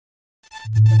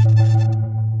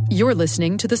You're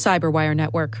listening to the Cyberwire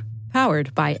Network,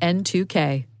 powered by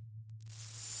N2K.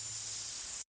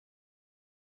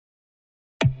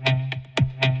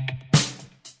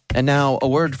 And now, a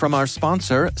word from our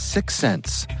sponsor,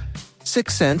 Syxsense.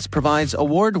 Syxsense provides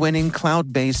award-winning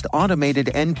cloud-based automated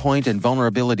endpoint and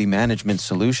vulnerability management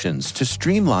solutions to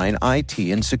streamline IT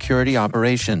and security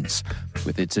operations.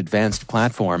 With its advanced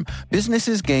platform,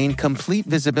 businesses gain complete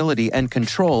visibility and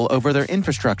control over their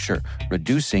infrastructure,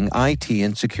 reducing IT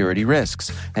and security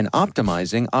risks and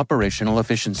optimizing operational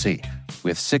efficiency.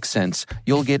 With Syxsense,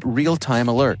 you'll get real-time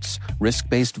alerts,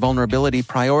 risk-based vulnerability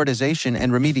prioritization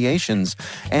and remediations,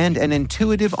 and an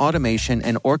intuitive automation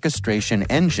and orchestration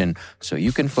engine so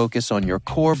you can focus on your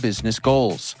core business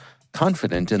goals,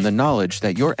 confident in the knowledge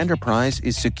that your enterprise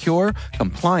is secure,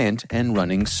 compliant, and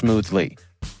running smoothly.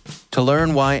 To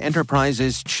learn why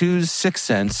enterprises choose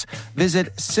Syxsense,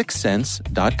 visit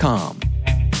syxsense.com.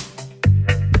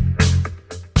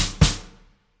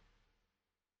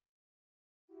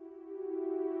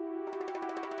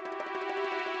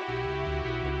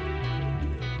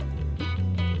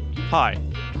 Hi,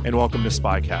 and welcome to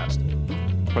Spycast.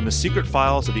 From the secret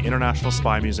files of the International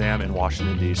Spy Museum in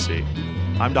Washington, D.C.,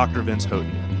 I'm Dr. Vince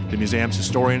Houghton, the museum's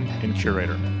historian and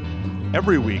curator.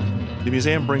 Every week, the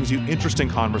museum brings you interesting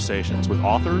conversations with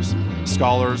authors,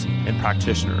 scholars, and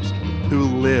practitioners who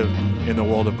live in the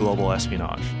world of global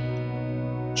espionage.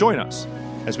 Join us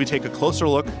as we take a closer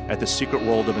look at the secret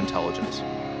world of intelligence.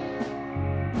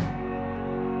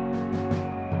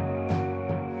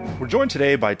 We're joined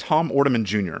today by Tom Ordeman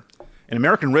Jr., an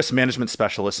American risk management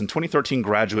specialist and 2013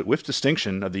 graduate with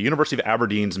distinction of the University of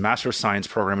Aberdeen's Master of Science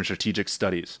program in Strategic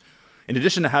Studies. In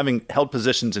addition to having held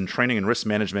positions in training and risk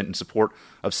management in support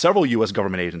of several U.S.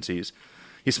 government agencies,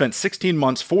 he spent 16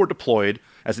 months forward deployed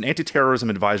as an anti-terrorism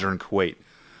advisor in Kuwait.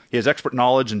 He has expert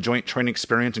knowledge and joint training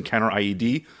experience in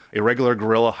counter-IED, irregular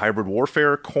guerrilla hybrid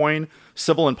warfare, COIN,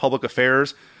 civil and public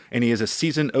affairs, and he is a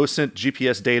seasoned OSINT,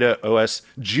 GPS data, OS,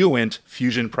 GEOINT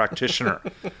fusion practitioner.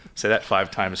 Say that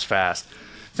 5 times fast.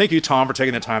 Thank you, Tom, for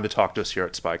taking the time to talk to us here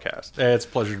at Spycast. It's a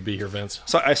pleasure to be here, Vince.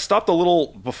 So I stopped a little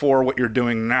before what you're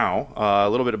doing now, a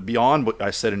little bit beyond what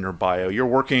I said in your bio. You're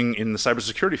working in the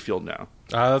cybersecurity field now.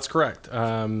 That's correct.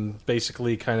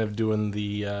 Basically kind of doing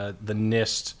the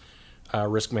NIST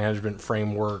risk management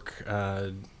framework,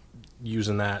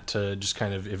 using that to just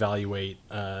kind of evaluate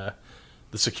the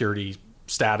security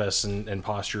status and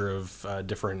posture of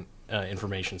different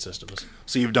information systems.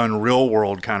 So you've done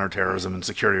real-world counterterrorism and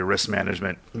security risk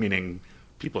management, meaning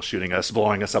people shooting us,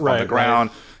 blowing us up on the ground,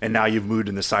 and now you've moved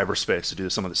into cyberspace to do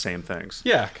some of the same things.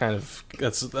 Yeah, kind of.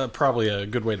 That's probably a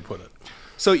good way to put it.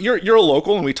 So you're a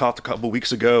local, and we talked a couple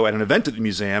weeks ago at an event at the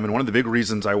museum, and one of the big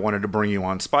reasons I wanted to bring you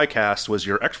on Spycast was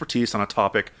your expertise on a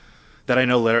topic that I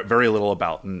know very little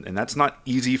about, and that's not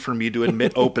easy for me to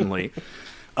admit openly.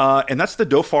 And that's the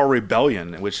Dhofar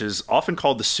Rebellion, which is often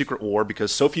called the Secret War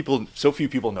because so few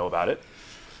people know about it.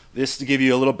 This, to give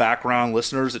you a little background,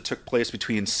 listeners, it took place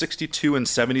between 62 and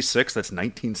 76, that's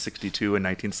 1962 and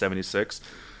 1976,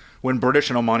 when British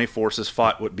and Omani forces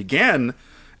fought what began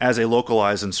as a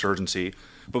localized insurgency,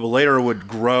 but later would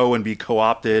grow and be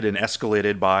co-opted and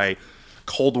escalated by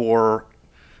Cold War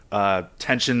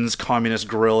tensions, communist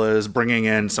guerrillas, bringing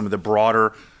in some of the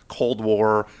broader Cold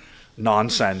War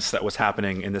nonsense that was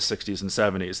happening in the 60s and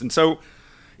 70s. And so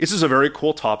this is a very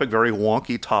cool topic, very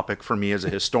wonky topic for me as a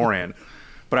historian.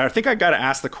 But I think I got to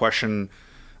ask the question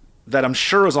that I'm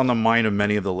sure is on the mind of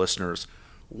many of the listeners.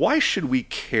 Why should we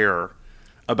care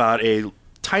about a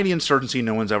tiny insurgency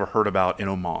no one's ever heard about in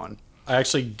Oman? I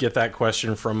actually get that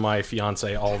question from my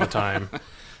fiance all the time.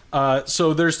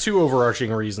 So there's 2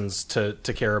 overarching reasons to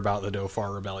care about the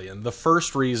Dhofar Rebellion. The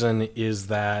first reason is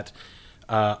that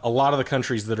a lot of the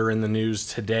countries that are in the news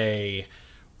today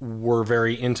were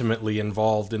very intimately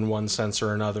involved in one sense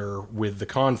or another with the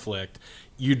conflict.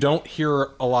 You don't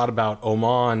hear a lot about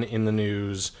Oman in the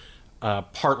news,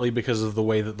 partly because of the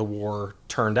way that the war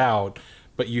turned out,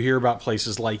 but you hear about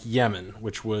places like Yemen,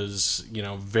 which was,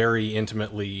 very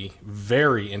intimately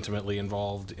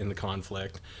involved in the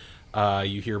conflict.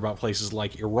 You hear about places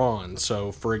like Iran.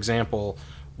 So, for example,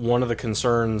 one of the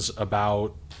concerns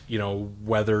about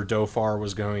whether Dhofar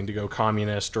was going to go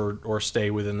communist or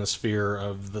stay within the sphere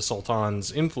of the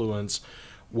Sultan's influence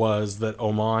was that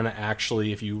Oman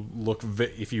actually, if you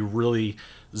really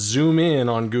zoom in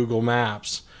on Google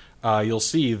Maps, you'll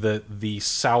see that the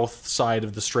south side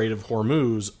of the Strait of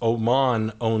Hormuz,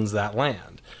 Oman owns that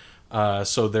land.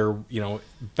 So they're,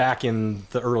 back in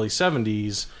the early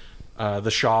 70s,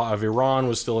 the Shah of Iran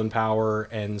was still in power,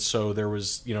 and so there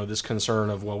was, this concern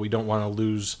of, well, we don't want to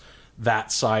lose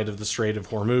that side of the Strait of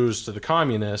Hormuz to the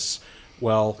communists.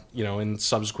 Well, in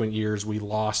subsequent years, we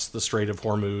lost the Strait of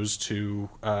Hormuz to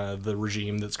the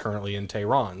regime that's currently in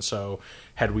Tehran. So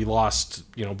had we lost,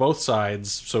 both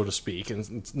sides, so to speak, and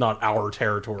it's not our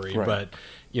territory, Right. but,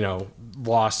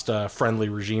 lost friendly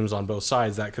regimes on both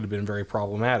sides, that could have been very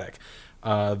problematic.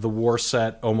 The war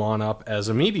set Oman up as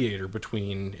a mediator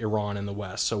between Iran and the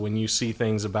West. So when you see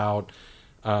things about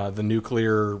the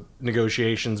nuclear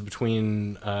negotiations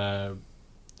between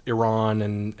Iran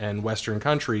and Western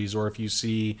countries, or if you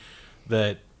see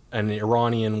that an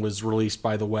Iranian was released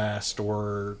by the West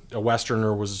or a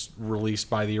Westerner was released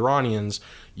by the Iranians,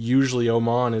 usually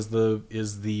Oman is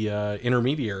the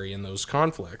intermediary in those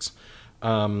conflicts.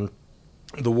 The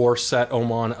war set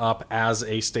Oman up as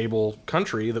a stable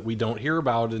country that we don't hear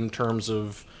about in terms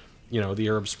of the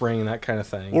Arab Spring and that kind of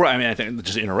thing. Or, I think,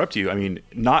 just to interrupt you,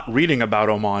 not reading about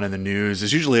Oman in the news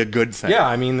is usually a good thing.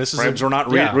 Yeah, this is... Right? We're not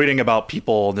reading about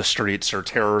people in the streets or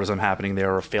terrorism happening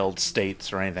there or failed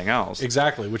states or anything else.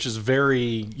 Exactly, which is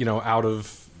very, out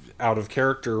of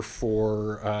character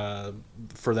for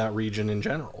that region in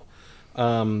general.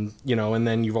 And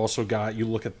then you've also got, you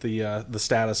look at the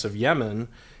status of Yemen,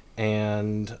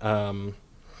 and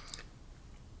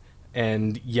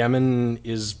Yemen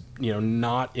is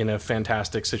not in a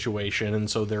fantastic situation, and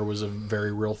so there was a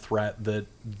very real threat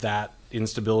that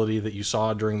instability that you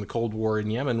saw during the Cold War in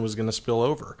Yemen was going to spill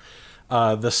over.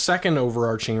 The second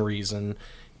overarching reason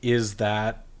is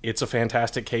that it's a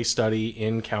fantastic case study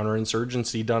in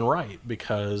counterinsurgency done right,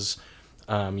 because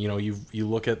you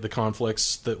look at the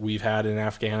conflicts that we've had in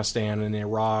Afghanistan and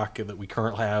Iraq, that we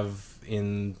currently have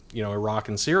in Iraq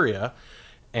and Syria,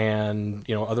 and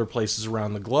other places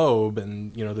around the globe,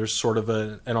 and there's sort of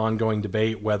an ongoing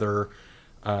debate whether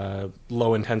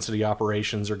low intensity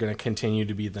operations are going to continue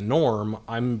to be the norm.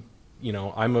 I'm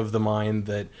of the mind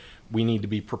that we need to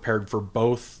be prepared for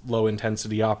both low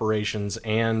intensity operations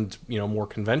and more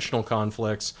conventional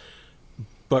conflicts.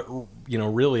 But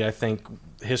really, I think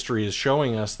history is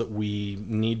showing us that we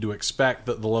need to expect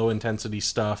that the low intensity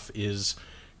stuff is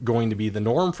going to be the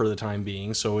norm for the time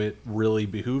being. So it really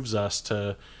behooves us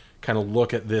to kind of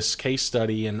look at this case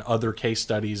study and other case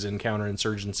studies in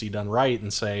counterinsurgency done right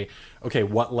and say, okay,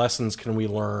 what lessons can we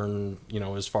learn,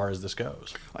 as far as this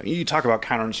goes? You talk about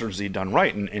counterinsurgency done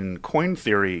right, and in coin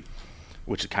theory,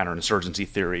 which is counterinsurgency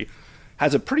theory,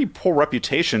 has a pretty poor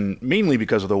reputation, mainly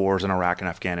because of the wars in Iraq and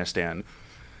Afghanistan.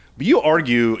 But you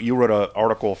wrote an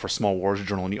article for Small Wars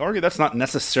Journal, and you argue that's not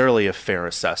necessarily a fair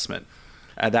assessment.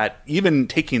 That even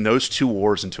taking those two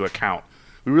wars into account,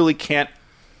 we can't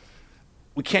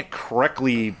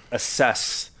correctly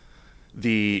assess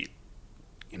the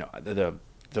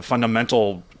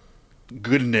fundamental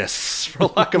goodness, for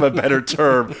lack of a better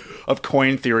term, of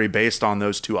coin theory based on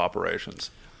those two operations.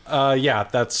 Yeah,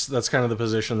 that's kind of the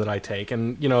position that I take,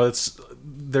 and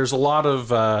there's a lot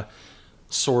of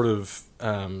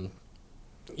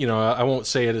I won't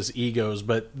say it as egos,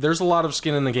 but there's a lot of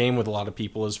skin in the game with a lot of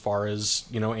people as far as,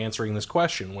 answering this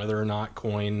question, whether or not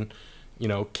coin,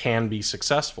 can be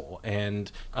successful.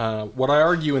 And what I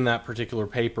argue in that particular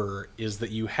paper is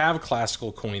that you have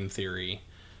classical coin theory,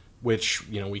 which,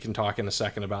 we can talk in a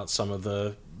second about some of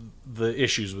the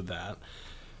issues with that.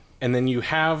 And then you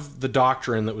have the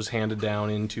doctrine that was handed down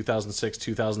in 2006,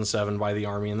 2007 by the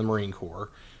Army and the Marine Corps,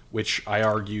 which I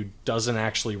argue doesn't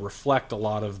actually reflect a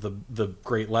lot of the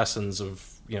great lessons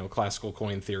of classical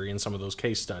coin theory and some of those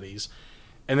case studies.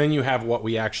 And then you have what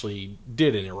we actually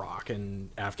did in Iraq and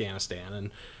Afghanistan.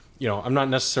 And I'm not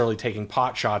necessarily taking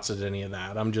pot shots at any of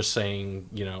that. I'm just saying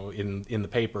in the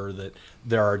paper that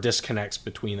there are disconnects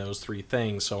between those three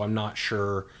things. So I'm not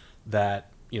sure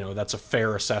that that's a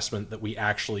fair assessment that we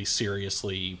actually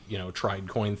seriously tried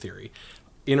coin theory.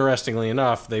 Interestingly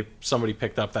enough, somebody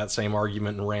picked up that same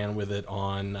argument and ran with it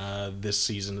on this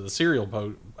season of the Serial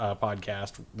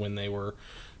podcast when they were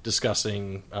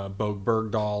discussing Bogue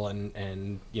Bergdahl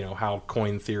and how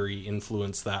coin theory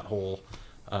influenced that whole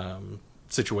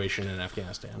situation in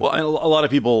Afghanistan. Well, a lot of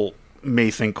people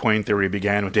may think coin theory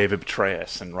began with David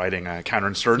Petraeus and writing a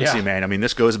counterinsurgency man.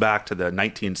 This goes back to the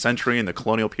 19th century and the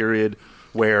colonial period,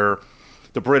 where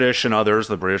the British and others,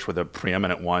 the British were the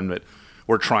preeminent one, but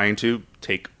were trying to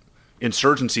take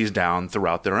insurgencies down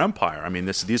throughout their empire.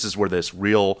 This is where this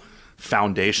real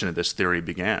foundation of this theory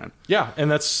began. Yeah,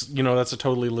 and that's a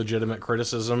totally legitimate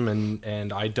criticism,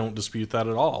 and I don't dispute that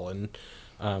at all. And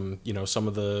some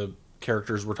of the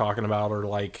characters we're talking about are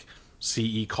like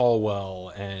C.E. Caldwell,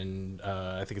 and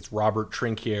I think it's Robert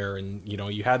Trinquier, and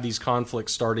you had these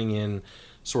conflicts starting in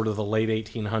sort of the late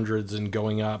 1800s and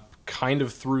going up kind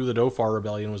of through the Dhofar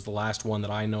Rebellion was the last one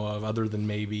that I know of, other than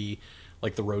maybe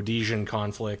like the Rhodesian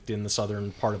conflict in the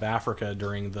southern part of Africa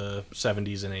during the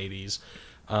 70s and 80s.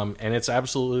 And it's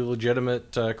absolutely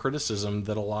legitimate criticism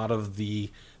that a lot of the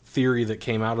theory that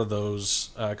came out of those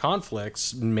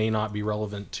conflicts may not be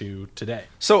relevant to today.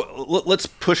 So let's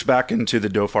push back into the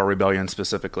Dhofar Rebellion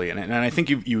specifically. And I think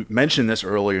you mentioned this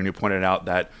earlier, and you pointed out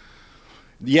that,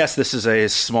 yes, this is a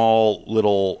small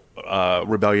little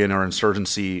rebellion or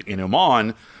insurgency in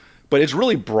Oman, but it's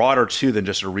really broader, too, than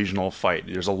just a regional fight.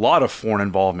 There's a lot of foreign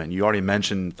involvement. You already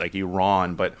mentioned, like,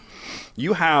 Iran, but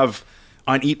you have,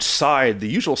 on each side, the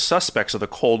usual suspects of the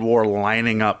Cold War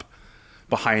lining up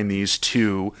behind these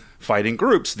two fighting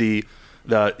groups. The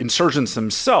insurgents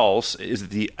themselves is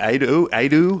the Adu.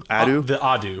 The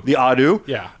Adu. The Adu.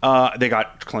 Yeah. They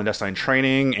got clandestine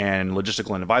training and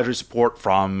logistical and advisory support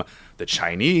from the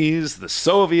Chinese, the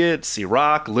Soviets,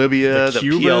 Iraq, Libya, the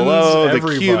Cubans, PLO,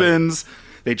 everybody. the Cubans.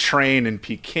 They train in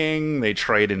Peking. They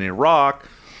trade in Iraq.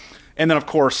 And then, of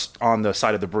course, on the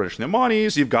side of the British and the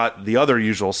Omanis, you've got the other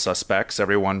usual suspects,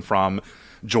 everyone from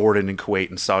Jordan and Kuwait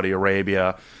and Saudi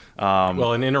Arabia.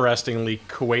 Well, and interestingly,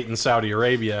 Kuwait and Saudi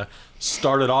Arabia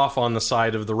started off on the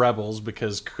side of the rebels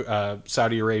because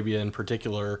Saudi Arabia in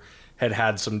particular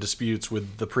had some disputes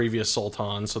with the previous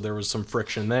sultan, so there was some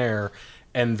friction there.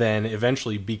 And then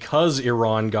eventually, because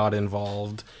Iran got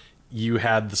involved, you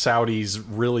had the Saudis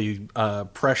really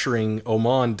pressuring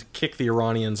Oman to kick the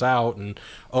Iranians out, and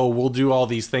we'll do all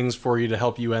these things for you to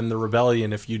help you end the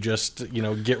rebellion if you just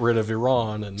get rid of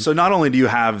Iran. And so not only do you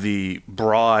have the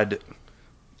broad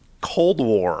Cold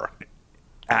War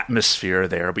atmosphere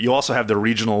there, but you also have the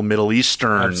regional Middle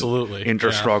Eastern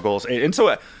interstruggles. Yeah. And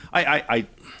so I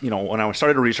when I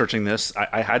started researching this,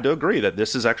 I had to agree that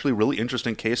this is actually a really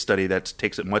interesting case study that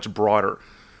takes it much broader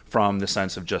from the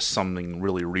sense of just something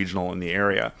really regional in the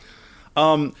area.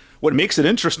 What makes it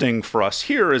interesting for us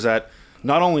here is that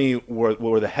not only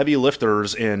were the heavy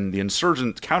lifters in the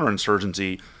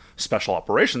counterinsurgency special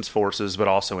operations forces, but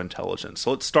also intelligence.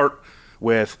 So let's start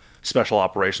with Special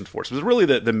Operations Force. It was really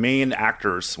the main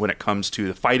actors when it comes to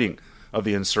the fighting of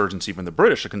the insurgency from the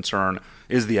British are concerned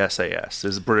is the SAS,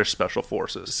 is British Special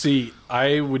Forces. See,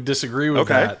 I would disagree with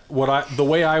that. The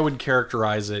way I would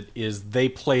characterize it is they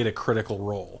played a critical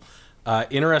role.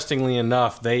 Interestingly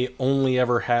enough, they only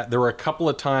ever had... There were a couple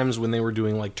of times when they were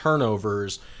doing like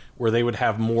turnovers where they would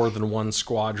have more than one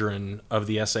squadron of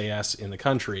the SAS in the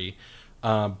country.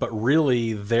 But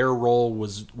really, their role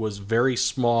was very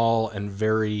small and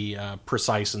very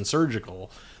precise and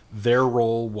surgical. Their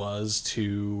role was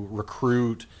to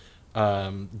recruit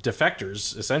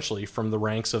defectors, essentially, from the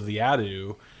ranks of the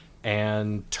Adu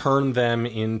and turn them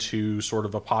into sort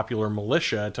of a popular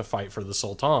militia to fight for the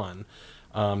Sultan.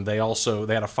 They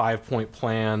had a 5-point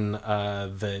plan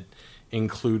that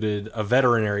included a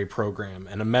veterinary program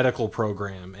and a medical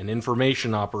program and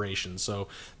information operations. So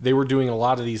they were doing a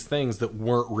lot of these things that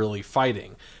weren't really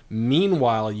fighting.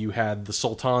 Meanwhile, you had the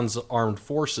Sultan's armed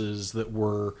forces that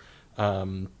were,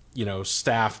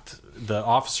 staffed. The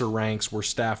officer ranks were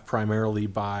staffed primarily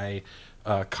by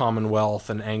Commonwealth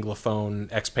and Anglophone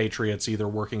expatriates, either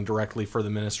working directly for the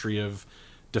Ministry of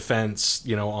Defense,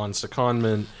 on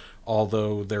secondment,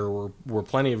 although there were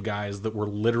plenty of guys that were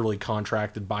literally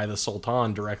contracted by the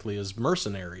Sultan directly as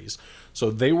mercenaries. So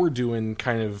they were doing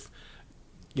kind of,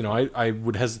 I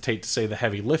would hesitate to say the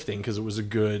heavy lifting because it was a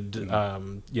good,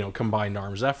 combined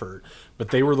arms effort. But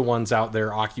they were the ones out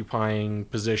there occupying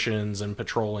positions and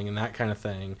patrolling and that kind of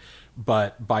thing.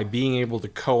 But by being able to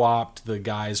co-opt the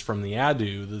guys from the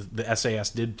Adu, the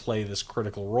SAS did play this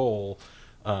critical role.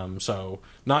 So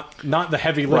not the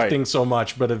heavy lifting so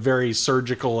much, but a very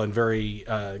surgical and very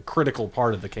critical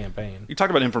part of the campaign. You talk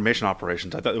about information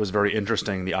operations. I thought it was very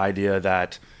interesting, the idea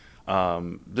that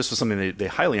this was something they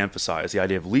highly emphasized, the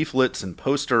idea of leaflets and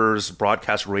posters,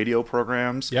 broadcast radio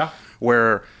programs. Yeah.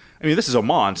 Where, this is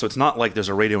Oman, so it's not like there's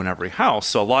a radio in every house.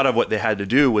 So a lot of what they had to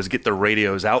do was get the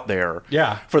radios out there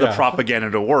for the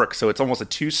propaganda to work. So it's almost a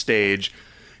two-stage.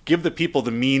 Give the people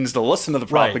the means to listen to the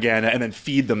propaganda and then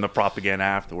feed them the propaganda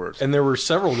afterwards. And there were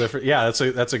several different... Yeah,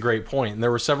 that's a great point. And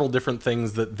there were several different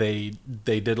things that they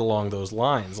did along those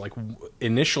lines. Like,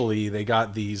 initially, they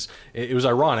got these... It was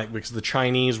ironic because the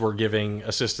Chinese were giving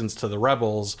assistance to the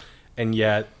rebels, and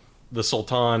yet the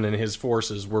Sultan and his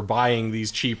forces were buying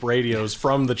these cheap radios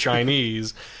from the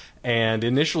Chinese. And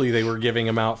initially, they were giving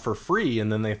them out for free,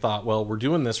 and then they thought, well, we're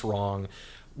doing this wrong.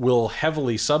 We'll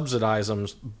heavily subsidize them,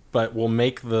 but we'll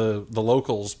make the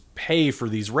locals pay for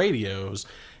these radios.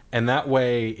 And that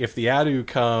way, if the Adu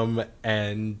come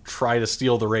and try to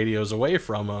steal the radios away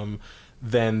from them,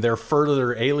 then they're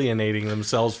further alienating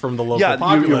themselves from the local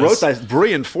populace. You wrote that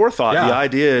brilliant forethought. Yeah. The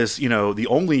idea is, the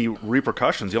only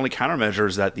repercussions, the only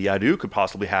countermeasures that the IDU could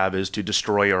possibly have is to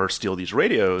destroy or steal these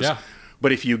radios. Yeah.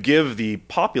 But if you give the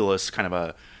populace kind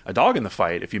of a dog in the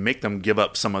fight, if you make them give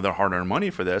up some of their hard-earned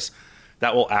money for this,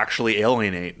 that will actually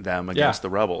alienate them against the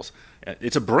rebels.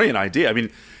 It's a brilliant idea. I mean,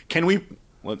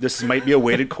 this might be a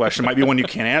weighted question, might be one you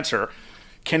can't answer.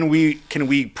 Can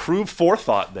we prove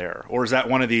forethought there? Or is that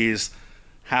one of these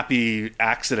happy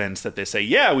accidents that they say,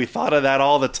 yeah, we thought of that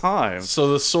all the time?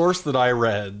 So the source that I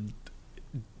read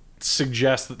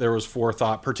suggests that there was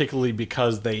forethought, particularly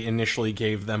because they initially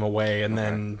gave them away and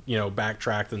then,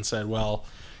 backtracked and said, well,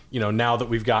 now that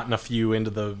we've gotten a few into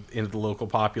the local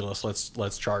populace,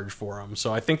 let's charge for them.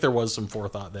 So I think there was some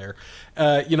forethought there.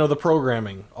 The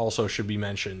programming also should be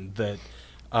mentioned, that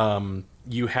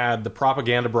you had the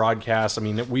propaganda broadcasts. I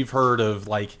mean, we've heard of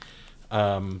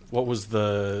what was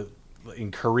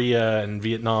in Korea and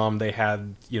Vietnam, they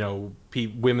had,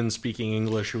 women speaking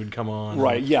English who would come on.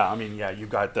 Right, yeah. I mean, you've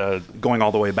got going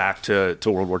all the way back to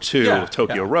World War II with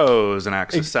Tokyo Rose and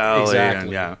Axis Sally.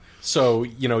 Exactly. And, So,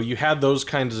 you had those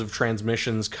kinds of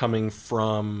transmissions coming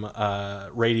from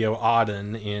Radio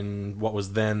Aden in what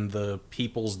was then the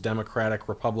People's Democratic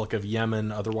Republic of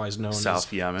Yemen, otherwise known South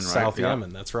as Yemen, South right?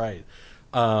 Yemen, that's right.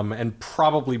 And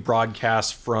probably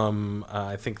broadcast from,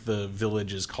 I think the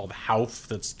village is called Houth,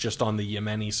 that's just on the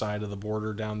Yemeni side of the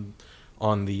border down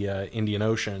on the Indian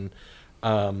Ocean.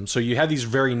 So you had these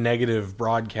very negative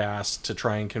broadcasts to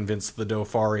try and convince the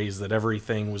Dofaris that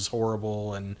everything was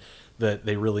horrible and that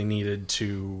they really needed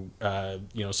to,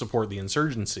 support the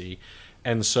insurgency.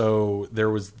 And so there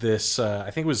was this,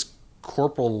 I think it was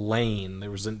Corporal Lane.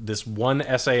 There was this one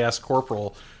SAS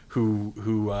corporal who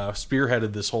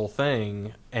spearheaded this whole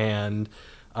thing, and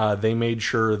they made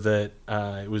sure that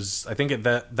it was, I think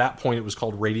at that point it was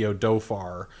called Radio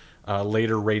Dhofar,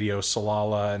 later Radio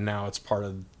Salala, and now it's part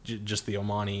of just the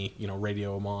Omani,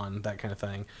 Radio Oman, that kind of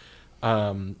thing.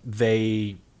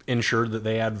 They ensured that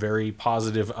they had very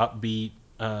positive, upbeat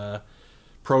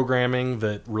programming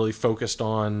that really focused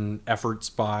on efforts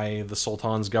by the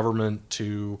Sultan's government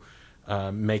to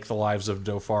make the lives of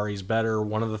Dofaris better.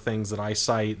 One of the things that I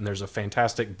cite, and there's a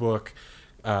fantastic book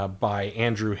by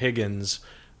Andrew Higgins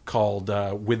called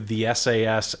With the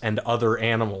SAS and Other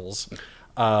Animals.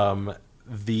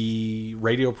 The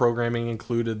radio programming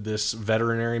included this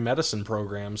veterinary medicine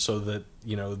program so that,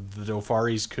 the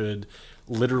Dofaris could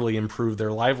literally improve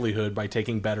their livelihood by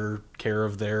taking better care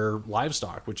of their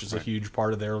livestock, which is a huge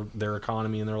part of their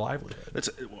economy and their livelihood. It's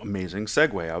an amazing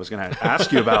segue. I was going to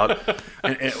ask you about,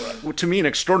 to me, an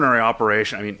extraordinary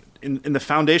operation. I mean, in the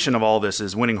foundation of all this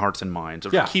is winning hearts and minds,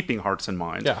 of keeping hearts and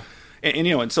minds. Yeah.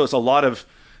 And so it's a lot of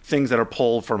things that are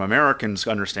pulled from Americans'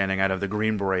 understanding out of the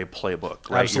Green Beret playbook,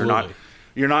 right? Absolutely.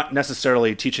 You're not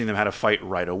necessarily teaching them how to fight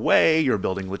right away. You're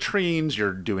building latrines.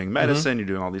 You're doing medicine. You're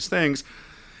doing all these things.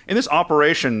 In this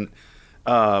operation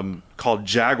called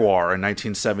Jaguar in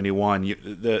 1971,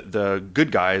 the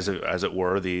good guys, as it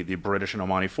were, the British and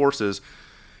Omani forces,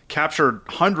 captured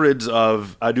hundreds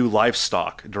of Adu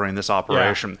livestock during this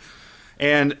operation. Yeah.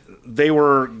 And they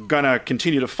were going to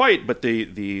continue to fight, but the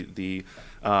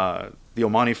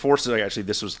Omani forces, actually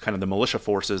this was kind of the militia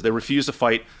forces, they refused to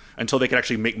fight until they could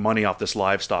actually make money off this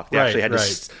livestock. They actually had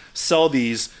to sell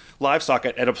these livestock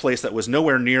at a place that was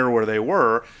nowhere near where they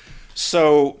were.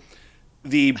 So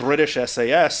the British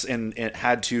SAS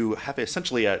had to have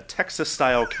essentially a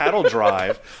Texas-style cattle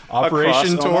drive.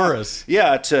 Operation Taurus.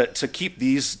 Yeah, to keep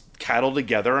these cattle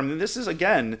together. I mean, this is,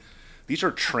 again, these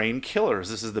are trained killers.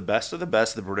 This is the best of the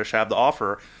best the British have to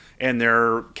offer. And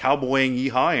they're cowboying,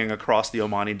 yeehawing across the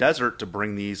Omani desert to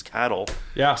bring these cattle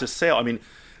to sale. I mean,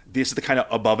 this is the kind of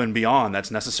above and beyond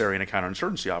that's necessary in a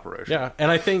counterinsurgency operation. Yeah,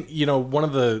 and I think one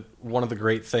of the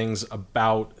great things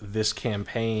about this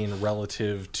campaign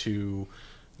relative to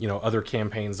other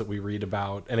campaigns that we read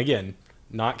about, and again,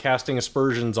 not casting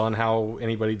aspersions on how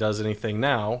anybody does anything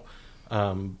now,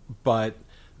 but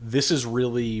this is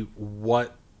really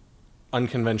what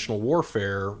unconventional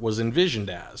warfare was envisioned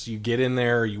as. You get in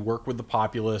there, you work with the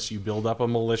populace, you build up a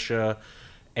militia,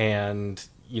 and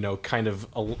kind of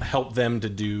help them to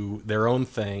do their own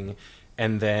thing.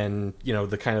 And then,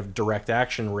 the kind of direct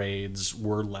action raids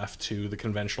were left to the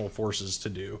conventional forces to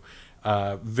do.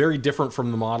 Very different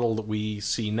from the model that we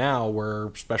see now,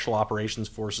 where special operations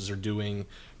forces are doing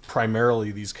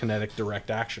primarily these kinetic direct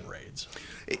action raids.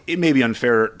 It may be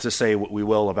unfair to say what we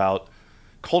will about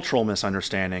cultural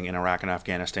misunderstanding in Iraq and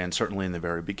Afghanistan. Certainly in the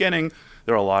very beginning,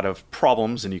 there are a lot of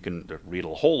problems, and you can read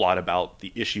a whole lot about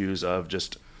the issues of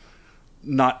just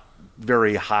not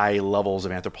very high levels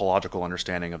of anthropological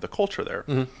understanding of the culture there.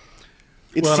 Mm-hmm.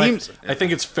 It Well, seems. I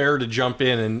think it's fair to jump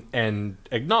in and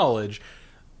acknowledge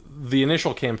the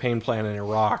initial campaign plan in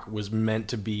Iraq was meant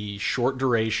to be short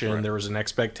duration. Right. There was an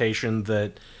expectation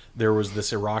that there was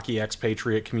this Iraqi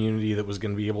expatriate community that was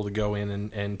going to be able to go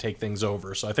in and take things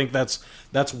over. So I think that's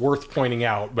worth pointing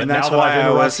out. But and that's now why that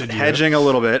I was hedging a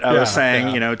little bit. I was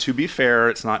saying, to be fair,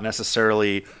 it's not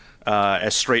necessarily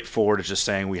as straightforward as just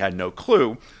saying we had no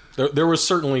clue. There was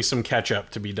certainly some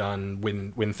catch-up to be done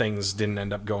when things didn't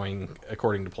end up going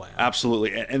according to plan.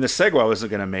 Absolutely. And the segue I was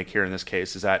going to make here in this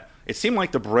case is that it seemed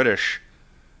like the British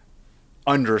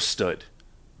understood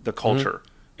the culture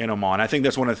in Oman. I think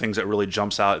that's one of the things that really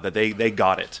jumps out, that they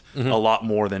got it a lot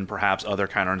more than perhaps other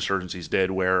counterinsurgencies did,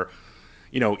 where,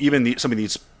 even some of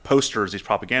these posters, these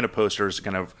propaganda posters,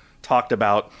 kind of talked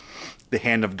about the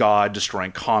hand of God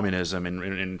destroying communism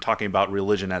and talking about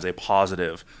religion as a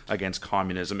positive against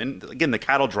communism. And again, the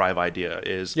cattle drive idea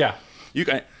is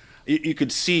you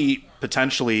could see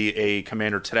potentially a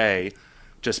commander today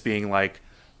just being like,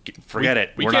 forget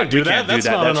it. We can't do that. That's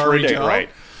not That's an ridiculous, right?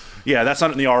 Yeah, that's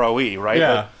not in the ROE, right?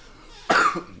 Yeah.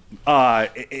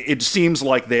 But, it seems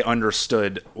like they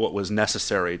understood what was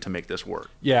necessary to make this work.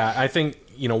 Yeah, I think,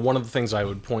 one of the things I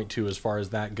would point to as far as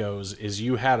that goes is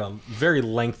you had a very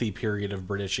lengthy period of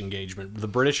British engagement. The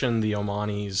British and the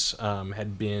Omanis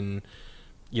had been,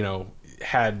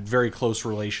 had very close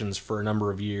relations for a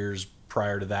number of years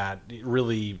prior to that,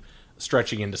 really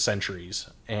stretching into centuries.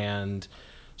 And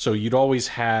so you'd always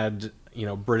had,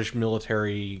 British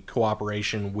military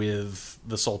cooperation with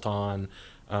the Sultan.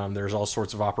 There's all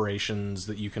sorts of operations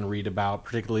that you can read about,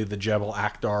 particularly the Jebel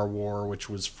Akhdar War, which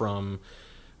was from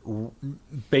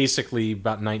basically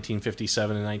about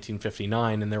 1957 and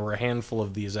 1959, and there were a handful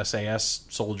of these SAS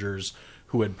soldiers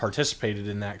who had participated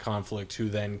in that conflict who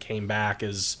then came back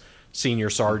as senior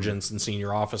sergeants and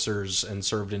senior officers and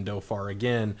served in Dhofar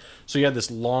again. So you had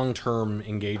this long-term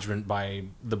engagement by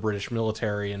the British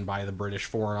military and by the British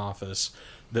Foreign Office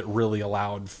that really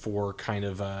allowed for kind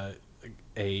of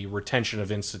a retention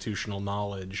of institutional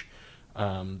knowledge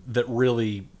that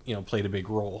really played a big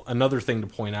role. Another thing to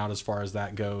point out as far as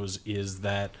that goes is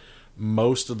that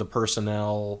most of the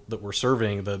personnel that were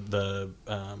serving, the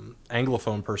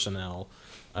Anglophone personnel,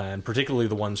 and particularly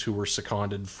the ones who were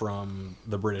seconded from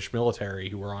the British military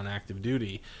who were on active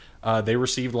duty, they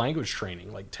received language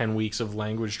training, like 10 weeks of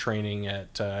language training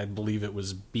at, I believe it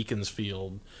was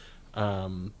Beaconsfield,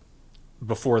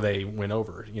 before they went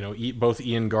over. Both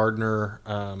Ian Gardner,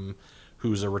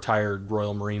 who's a retired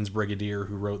Royal Marines brigadier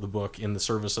who wrote the book In the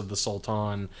Service of the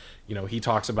Sultan, he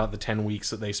talks about the 10 weeks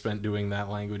that they spent doing that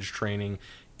language training.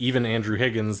 Even Andrew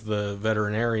Higgins, the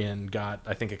veterinarian, got,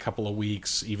 I think, a couple of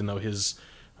weeks, even though his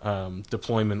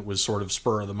deployment was sort of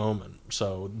spur of the moment.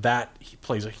 So that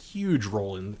plays a huge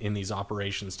role in these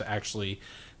operations to actually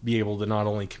be able to not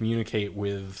only communicate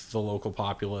with the local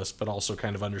populace, but also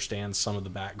kind of understand some of the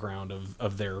background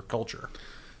of their culture.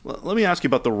 Well, let me ask you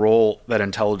about the role that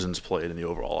intelligence played in the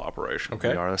overall operation. Okay.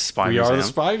 We are the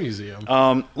spy museum.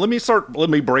 Let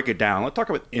me break it down. Let's talk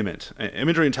about IMINT.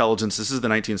 Imagery intelligence. This is the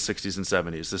 1960s and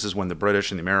 70s. This is when the British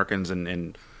and the Americans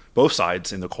and both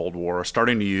sides in the Cold War are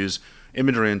starting to use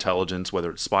imagery intelligence,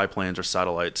 whether it's spy planes or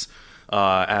satellites,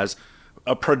 as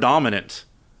a predominant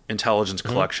intelligence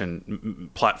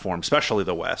collection platform, especially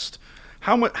the West.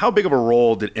 How big of a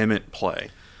role did IMINT play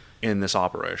in this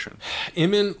operation?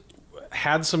 IMINT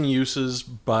had some uses,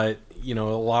 but a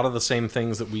lot of the same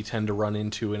things that we tend to run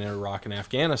into in Iraq and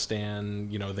Afghanistan,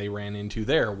 they ran into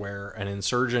there, where an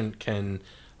insurgent can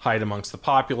hide amongst the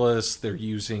populace. They're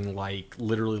using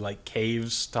literally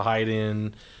caves to hide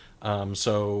in.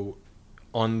 So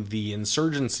on the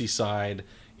insurgency side,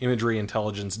 imagery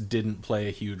intelligence didn't play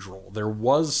a huge role. There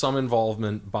was some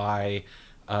involvement by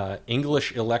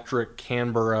English Electric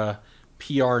Canberra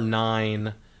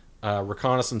PR-9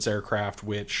 reconnaissance aircraft,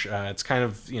 which it's kind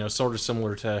of sort of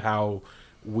similar to how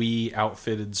we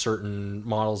outfitted certain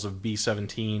models of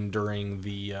B-17 during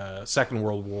the Second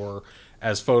World War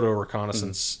as photo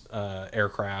reconnaissance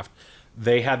aircraft.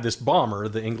 They had this bomber,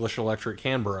 the English Electric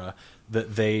Canberra,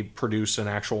 that they produced an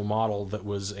actual model that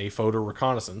was a photo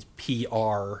reconnaissance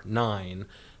PR-9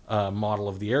 model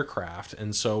of the aircraft.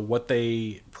 And so what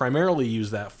they primarily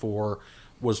used that for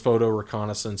was photo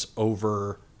reconnaissance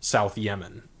over South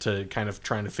Yemen, to kind of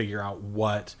trying to figure out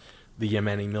what the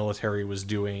Yemeni military was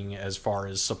doing as far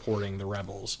as supporting the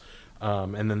rebels.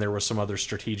 And then there was some other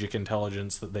strategic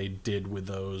intelligence that they did with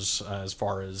those as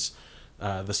far as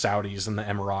the Saudis and the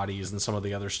Emiratis and some of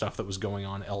the other stuff that was going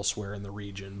on elsewhere in the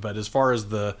region. But as far as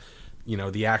the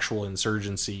actual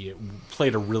insurgency, it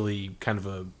played a really kind of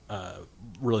a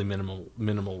really minimal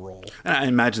role. And I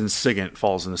imagine SIGINT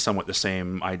falls into somewhat the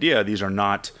same idea. These are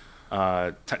not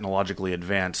technologically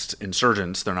advanced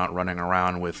insurgents. They're not running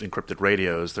around with encrypted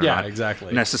radios. They're Yeah, not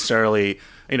exactly. necessarily,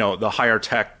 the higher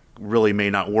tech really may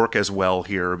not work as well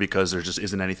here because there just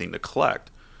isn't anything to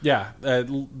collect. Yeah,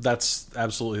 that's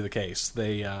absolutely the case.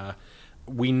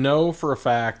 We know for a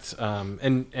fact,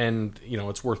 and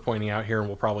it's worth pointing out here, and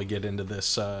we'll probably get into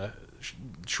this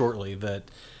shortly, that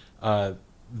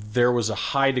there was a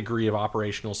high degree of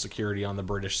operational security on the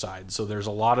British side. So there's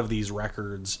a lot of these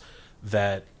records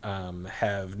that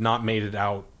have not made it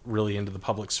out really into the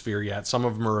public sphere yet. Some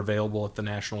of them are available at the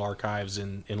National Archives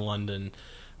in London,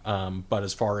 but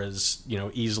as far as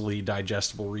easily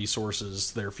digestible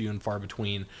resources, they're few and far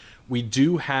between. We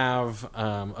do have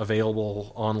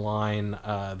available online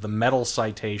the medal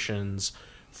citations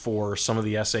for some of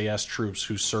the SAS troops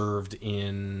who served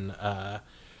in a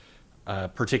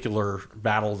particular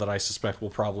battle that I suspect we'll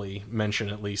probably mention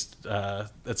at least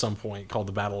at some point, called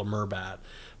the Battle of Mirbat.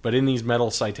 But in these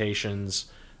medal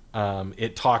citations,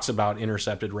 it talks about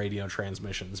intercepted radio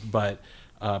transmissions. But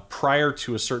prior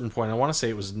to a certain point, I want to say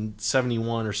it was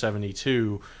 71 or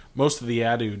 72, most of the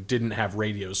ADU didn't have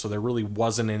radios, so there really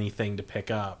wasn't anything to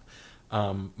pick up.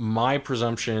 My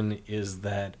presumption is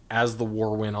that as the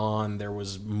war went on, there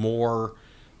was more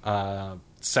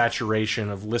saturation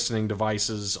of listening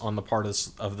devices on the part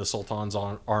of the Sultan's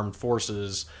armed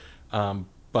forces,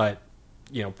 but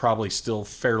probably still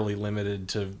fairly limited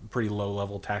to pretty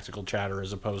low-level tactical chatter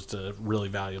as opposed to really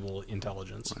valuable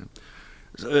intelligence. Right.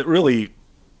 So it really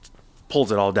pulls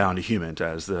it all down to human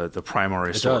as the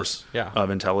primary source of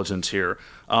intelligence here.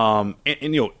 And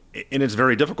it's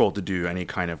very difficult to do any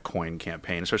kind of coin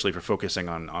campaign, especially if you're focusing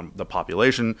on the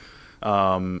population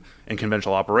and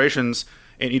conventional operations.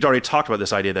 And you'd already talked about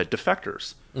this idea that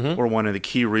defectors were one of the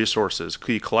key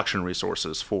collection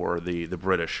resources for the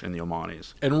British and the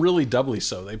Omanis. And really doubly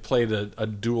so. They played a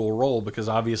dual role because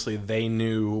obviously they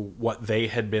knew what they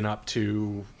had been up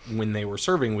to when they were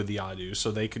serving with the ADU. So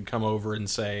they could come over and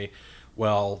say,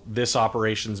 well, this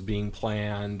operation's being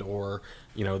planned, or,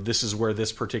 this is where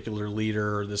this particular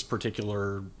leader or this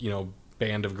particular,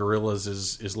 band of guerrillas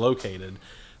is located.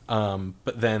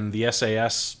 But then the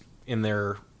SAS in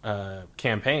their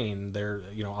campaign, their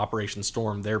Operation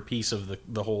Storm, their piece of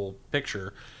the whole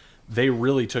picture, they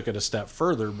really took it a step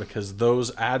further because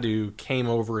those ADU came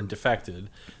over and defected.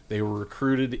 They were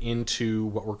recruited into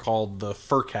what were called the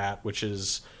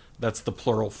Furkat, that's the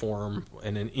plural form,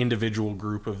 and an individual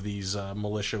group of these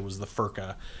militia was the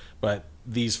Furka. But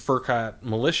these Furkat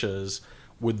militias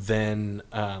would then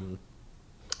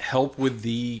help with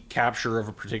the capture of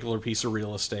a particular piece of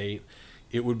real estate.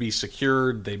 It would be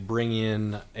secured. They'd bring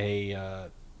in a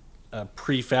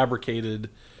prefabricated,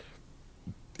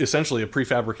 essentially a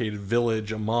prefabricated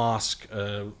village, a mosque,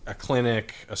 a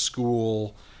clinic, a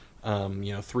school,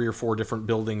 3 or 4 different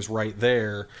buildings right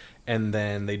there. And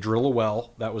then they drill a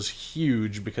well. That was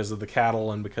huge because of the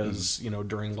cattle and because,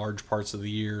 during large parts of the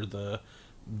year, the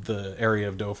area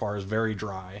of Dhofar is very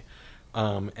dry.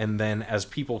 And then as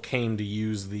people came to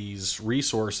use these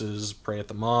resources, pray at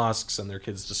the mosques, send their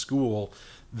kids to school,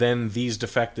 then these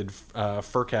defected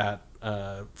Furkat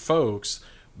folks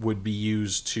would be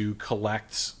used to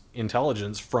collect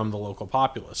intelligence from the local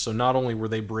populace. So not only were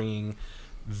they bringing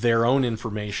their own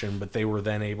information, but they were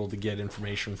then able to get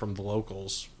information from the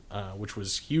locals, which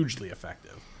was hugely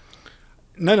effective.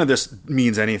 None of this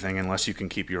means anything unless you can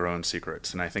keep your own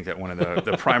secrets. And I think that one of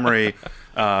the primary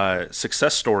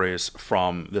success stories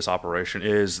from this operation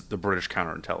is the British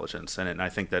counterintelligence. And I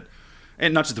think that,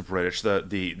 and not just the British,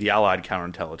 the Allied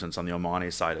counterintelligence on the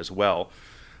Omani side as well.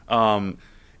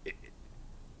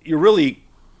 You're really,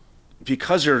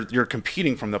 because you're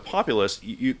competing from the populace,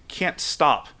 you can't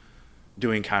stop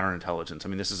doing counterintelligence. I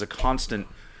mean, this is a constant.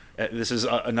 This is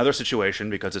another situation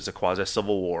because it's a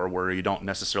quasi-civil war where you don't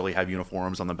necessarily have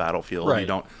uniforms on the battlefield. Right.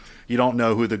 You don't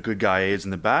know who the good guy is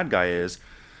and the bad guy is.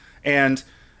 And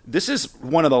this is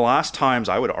one of the last times,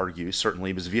 I would argue,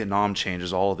 certainly because Vietnam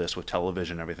changes all of this with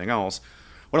television and everything else,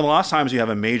 one of the last times you have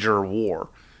a major war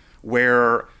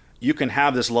where you can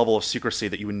have this level of secrecy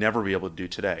that you would never be able to do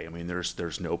today. I mean,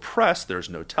 there's no press, there's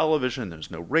no television, there's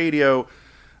no radio,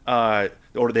 or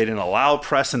they didn't allow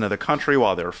press into the country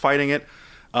while they were fighting it.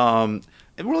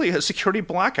 It really a security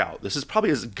blackout. This is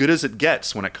probably as good as it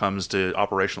gets when it comes to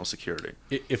operational security.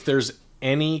 If there's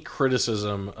any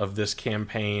criticism of this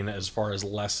campaign as far as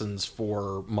lessons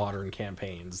for modern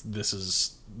campaigns, this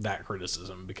is that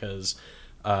criticism, because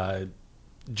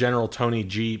General Tony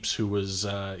Jeeps, who was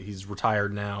he's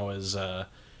retired now as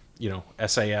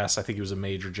SAS, I think he was a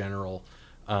major general,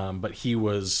 but he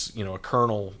was a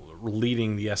colonel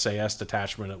leading the SAS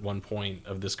detachment at one point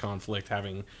of this conflict,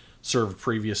 having served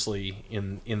previously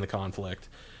in the conflict.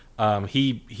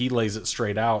 He lays it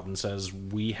straight out and says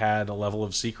we had a level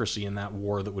of secrecy in that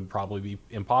war that would probably be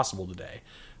impossible today.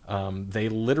 They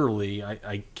literally,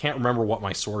 I can't remember what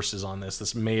my source is on this.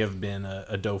 This may have been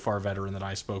a DOFAR veteran that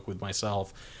I spoke with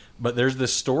myself. But there's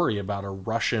this story about a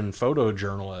Russian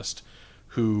photojournalist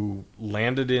who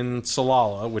landed in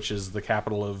Salalah, which is the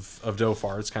capital of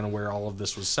DOFAR. It's kind of where all of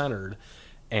this was centered.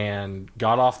 And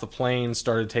got off the plane,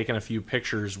 started taking a few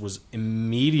pictures, was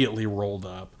immediately rolled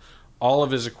up. All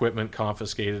of his equipment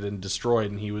confiscated and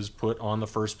destroyed, and he was put on the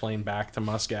first plane back to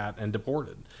Muscat and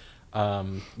deported.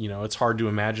 It's hard to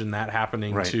imagine that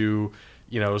happening to,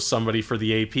 somebody for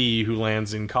the AP who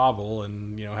lands in Kabul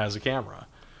and, has a camera.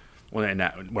 Well,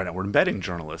 and we're embedding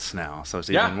journalists now, so it's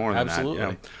even more than absolutely.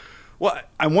 that. Well,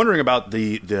 I'm wondering about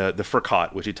the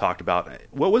Furqat, which you talked about.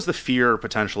 What was the fear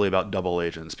potentially about double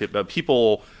agents?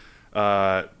 People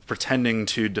pretending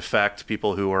to defect,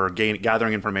 people who are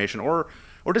gathering information, or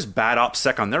just bad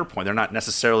OPSEC on their point. They're not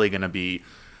necessarily going to be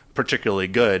particularly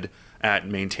good at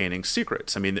maintaining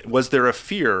secrets. I mean, was there a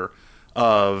fear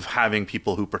of having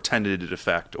people who pretended to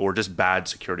defect, or just bad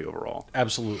security overall?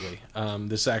 Absolutely.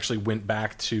 This actually went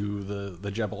back to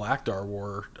the Jebel Akhdar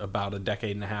war about a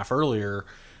decade and a half earlier,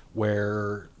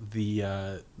 where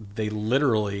they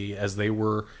literally, as they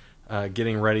were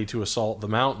getting ready to assault the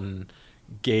mountain,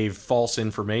 gave false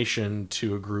information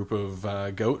to a group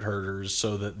of goat herders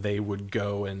so that they would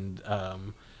go and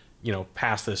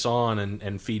pass this on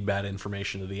and feed bad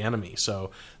information to the enemy.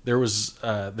 So there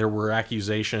were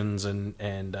accusations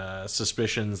and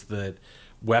suspicions that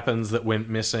weapons that went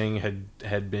missing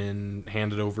had been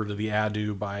handed over to the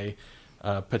Adu by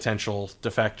potential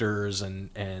defectors,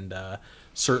 and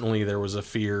certainly there was a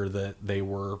fear that they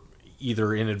were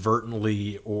either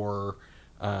inadvertently or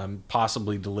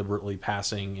possibly deliberately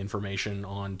passing information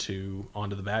onto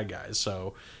the bad guys.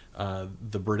 So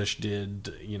the British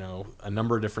did, a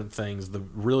number of different things.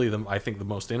 I think the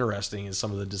most interesting is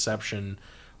some of the deception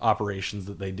operations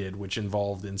that they did, which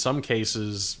involved, in some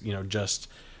cases, just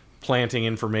planting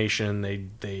information.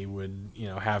 They would,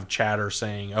 have chatter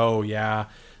saying, "Oh yeah,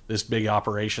 this big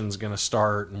operation's going to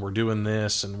start, and we're doing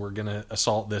this, and we're going to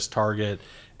assault this target,"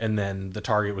 and then the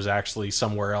target was actually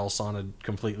somewhere else on a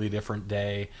completely different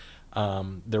day.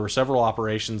 There were several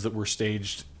operations that were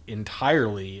staged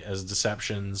entirely as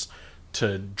deceptions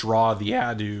to draw the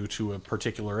Adu to a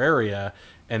particular area,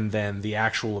 and then the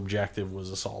actual objective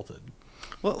was assaulted.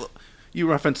 Well, you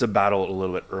referenced a battle a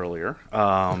little bit earlier,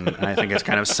 and I think it's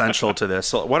kind of central to this.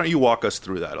 So why don't you walk us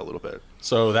through that a little bit?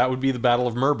 So that would be the Battle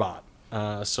of Mirbat.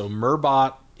 So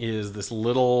Mirbat is this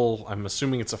little, I'm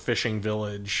assuming it's a fishing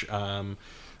village.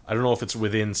 I don't know if it's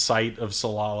within sight of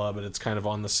Salalah, but it's kind of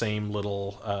on the same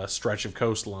little stretch of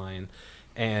coastline.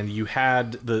 And you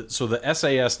had the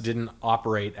SAS didn't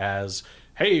operate as,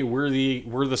 hey, we're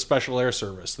the Special Air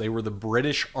Service. They were the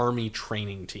British Army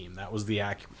Training Team. That was the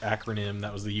acronym.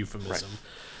 That was the euphemism. Right.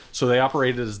 So they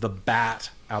operated as the BAT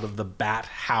out of the BAT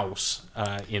House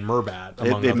in Mirbat.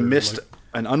 They missed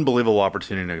an unbelievable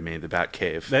opportunity to me, the Bat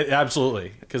Cave.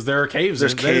 Absolutely, because there are caves.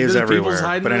 There's caves everywhere. People's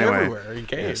hiding but anyway, everywhere in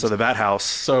caves. Yeah, so the Bat House.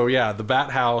 So yeah, the Bat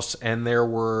House, and there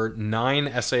were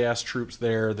 9 SAS troops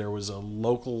there. There was a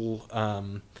local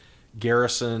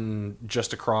garrison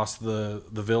just across the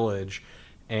village,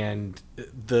 and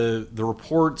the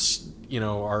reports,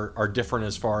 are different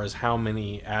as far as how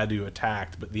many Adu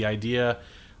attacked. But the idea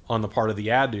on the part of the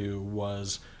Adu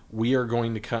was, we are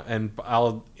going to come, and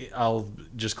I'll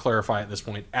just clarify at this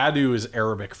point, Adu is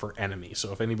Arabic for enemy.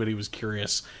 So if anybody was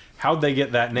curious, how'd they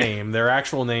get that name? Their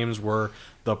actual names were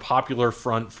the Popular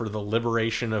Front for the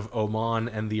Liberation of Oman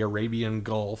and the Arabian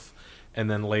Gulf, and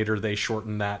then later they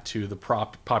shortened that to the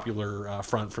Popular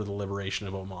Front for the Liberation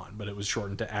of Oman, but it was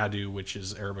shortened to Adu, which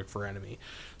is Arabic for enemy.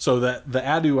 So the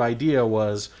Adu idea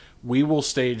was, we will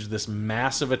stage this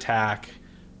massive attack,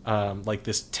 like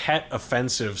this Tet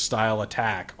offensive style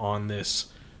attack on this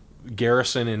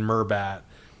garrison in Mirbat.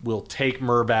 We'll take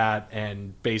Mirbat,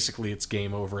 and basically it's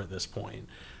game over at this point.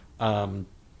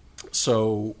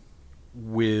 So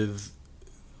with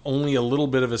only a little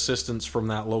bit of assistance from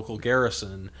that local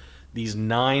garrison, these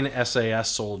 9 SAS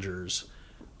soldiers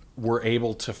were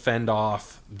able to fend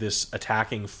off this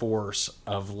attacking force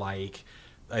of, like,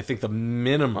 I think the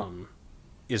minimum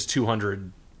is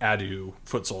 200 Adu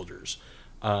foot soldiers.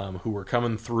 Who were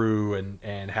coming through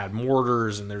and had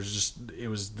mortars, and it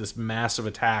was this massive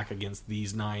attack against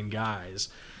these 9 guys.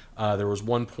 There was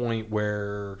one point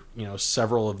where,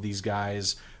 several of these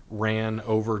guys ran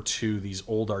over to these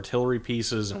old artillery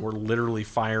pieces and were literally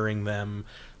firing them,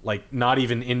 like, not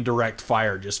even indirect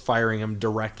fire, just firing them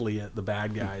directly at the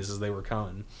bad guys as they were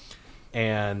coming.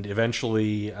 and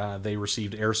eventually they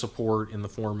received air support in the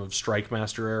form of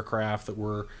Strikemaster aircraft that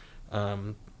were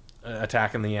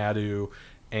attacking the Adu,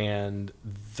 and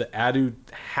the Adu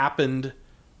happened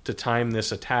to time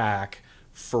this attack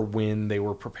for when they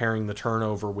were preparing the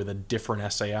turnover with a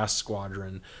different SAS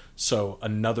squadron. So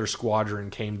another squadron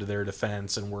came to their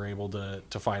defense and were able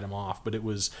to fight them off. But it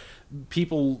was,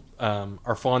 people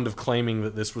are fond of claiming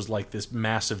that this was like this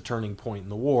massive turning point in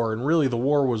the war, and really the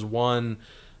war was won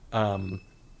by,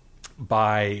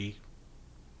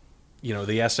 you know,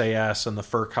 the SAS and the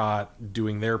Furkat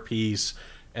doing their piece,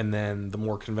 and then the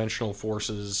more conventional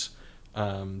forces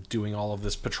doing all of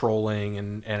this patrolling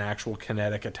and actual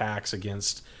kinetic attacks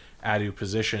against Adu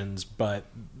positions. But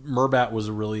Mirbat was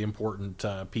a really important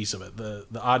piece of it. The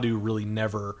Adu really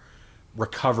never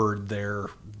recovered their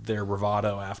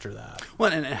bravado after that.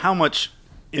 Well, and how much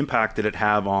impact did it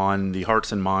have on the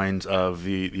hearts and minds of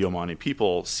the Omani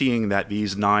people, seeing that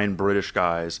these 9 British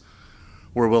guys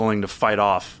were willing to fight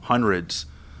off hundreds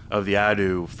of the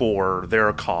Adu for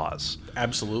their cause?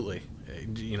 Absolutely.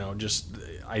 You know,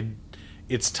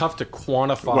 it's tough to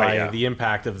quantify the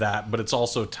impact of that, but it's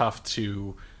also tough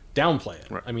to downplay it.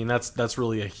 Right. I mean, that's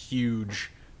really a huge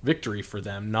victory for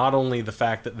them. Not only the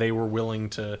fact that they were willing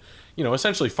to, you know,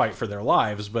 essentially fight for their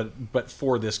lives, but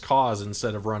for this cause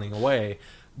instead of running away,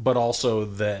 but also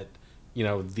that, you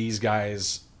know, these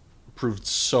guys proved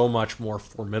so much more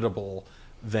formidable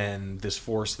than this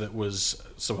force that was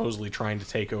supposedly trying to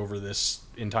take over this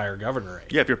entire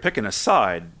governorate. Yeah, if you're picking a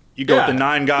side, you go with the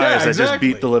 9 guys that just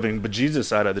beat the living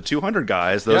bejesus out of the 200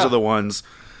 guys. Those are the ones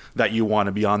that you want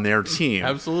to be on their team.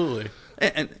 Absolutely.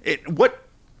 And what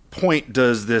point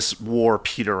does this war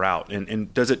peter out?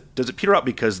 And does it peter out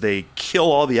because they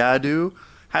kill all the Adu?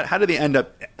 How do they end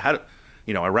up?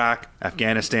 Iraq,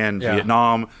 Afghanistan,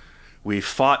 Vietnam. We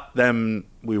fought them.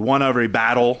 We won every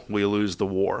battle. We lose the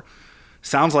war.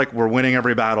 Sounds like we're winning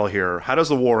every battle here. How does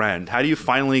the war end? How do you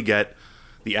finally get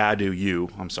the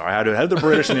Adu? I'm sorry. How do the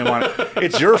British and the Omani?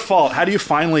 It's your fault. How do you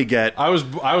finally get? I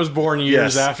was born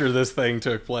years after this thing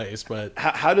took place, but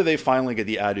how do they finally get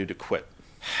the Adu to quit?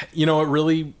 You know, it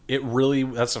really.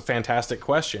 That's a fantastic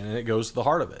question, and it goes to the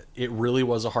heart of it. It really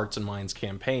was a hearts and minds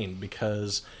campaign,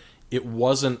 because it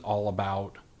wasn't all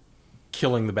about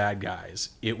killing the bad guys.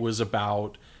 It was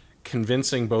about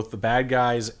convincing both the bad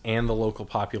guys and the local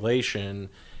population,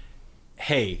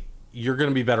 hey, you're going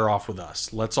to be better off with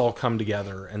us. Let's all come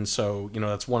together. And so, you know,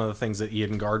 that's one of the things that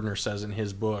Ian Gardner says in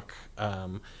his book,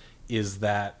 is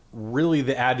that really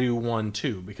the Adu won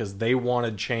too, because they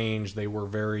wanted change. They were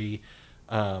very,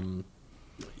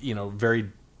 very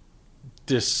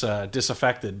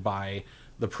disaffected by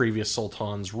the previous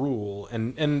sultan's rule.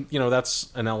 And you know,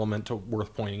 that's an element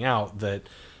worth pointing out, that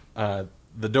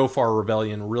the Dhofar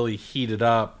rebellion really heated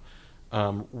up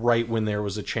right when there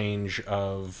was a change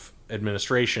of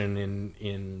administration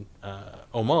in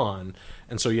Oman.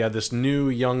 And so you had this new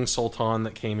young sultan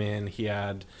that came in. He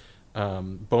had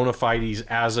bona fides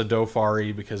as a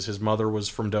Dhofari because his mother was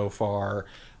from Dhofar.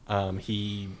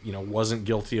 He, you know, wasn't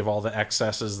guilty of all the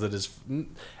excesses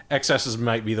excesses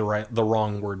might be the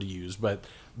wrong word to use, but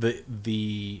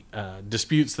the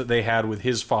disputes that they had with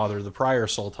his father, the prior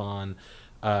sultan,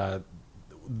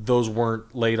 those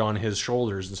weren't laid on his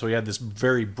shoulders. And so he had this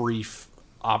very brief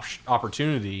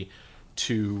opportunity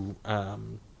to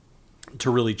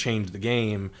really change the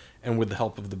game, and with the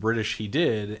help of the British he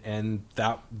did. And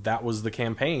that was the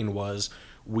campaign, was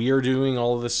we are doing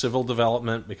all of this civil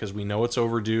development because we know it's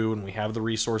overdue, and we have the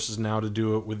resources now to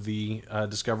do it with the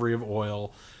discovery of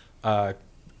oil.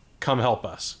 Come help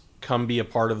us, come be a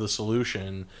part of the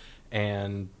solution.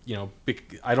 And, you know,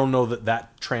 I don't know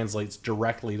that translates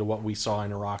directly to what we saw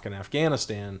in Iraq and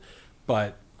Afghanistan,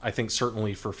 but I think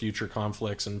certainly for future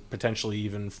conflicts, and potentially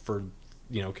even for,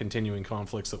 you know, continuing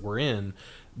conflicts that we're in,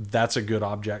 that's a good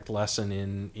object lesson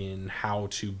in how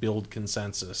to build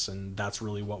consensus, and that's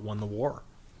really what won the war.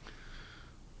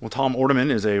 Well, Tom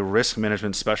Ordeman is a risk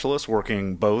management specialist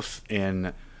working both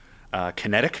in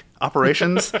kinetic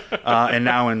operations and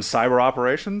now in cyber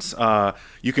operations.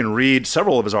 You can read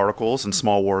several of his articles in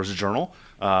Small Wars Journal.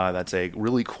 That's a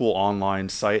really cool online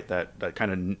site that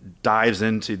kind of dives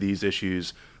into these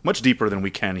issues much deeper than we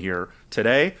can here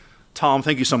today. Tom,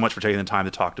 thank you so much for taking the time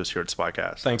to talk to us here at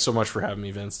Spycast. Thanks so much for having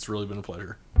me, Vince. It's really been a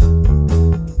pleasure.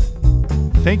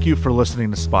 Thank you for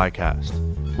listening to Spycast.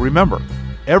 Remember,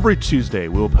 every Tuesday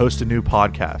we will post a new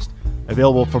podcast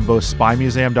available from both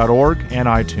spymuseum.org and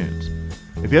iTunes.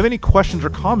 If you have any questions or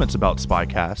comments about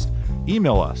Spycast,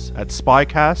 email us at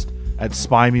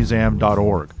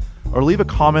spycast@spymuseum.org or leave a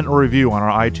comment or review on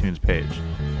our iTunes page.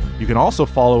 You can also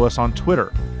follow us on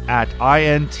Twitter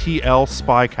 @INTL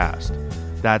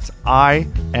Spycast. That's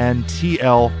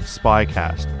INTL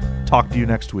Spycast. Talk to you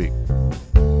next week.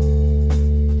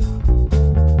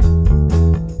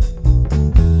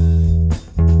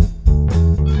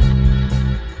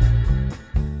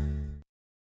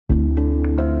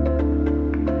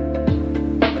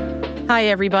 Hi,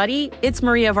 everybody. It's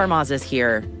Maria Varmazes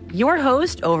here, your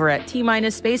host over at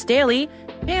T-Minus Space Daily,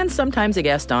 and sometimes a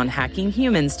guest on Hacking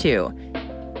Humans, too.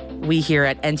 We here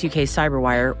at N2K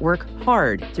Cyberwire work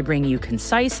hard to bring you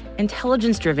concise,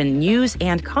 intelligence-driven news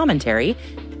and commentary,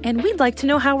 and we'd like to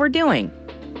know how we're doing.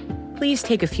 Please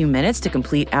take a few minutes to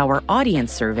complete our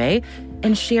audience survey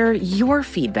and share your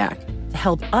feedback to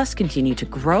help us continue to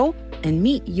grow and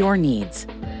meet your needs.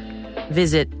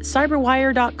 Visit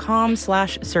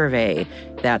cyberwire.com/survey.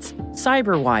 That's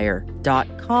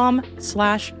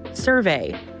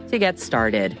cyberwire.com/survey to get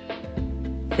started.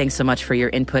 Thanks so much for your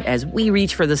input as we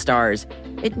reach for the stars.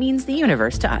 It means the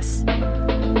universe to us.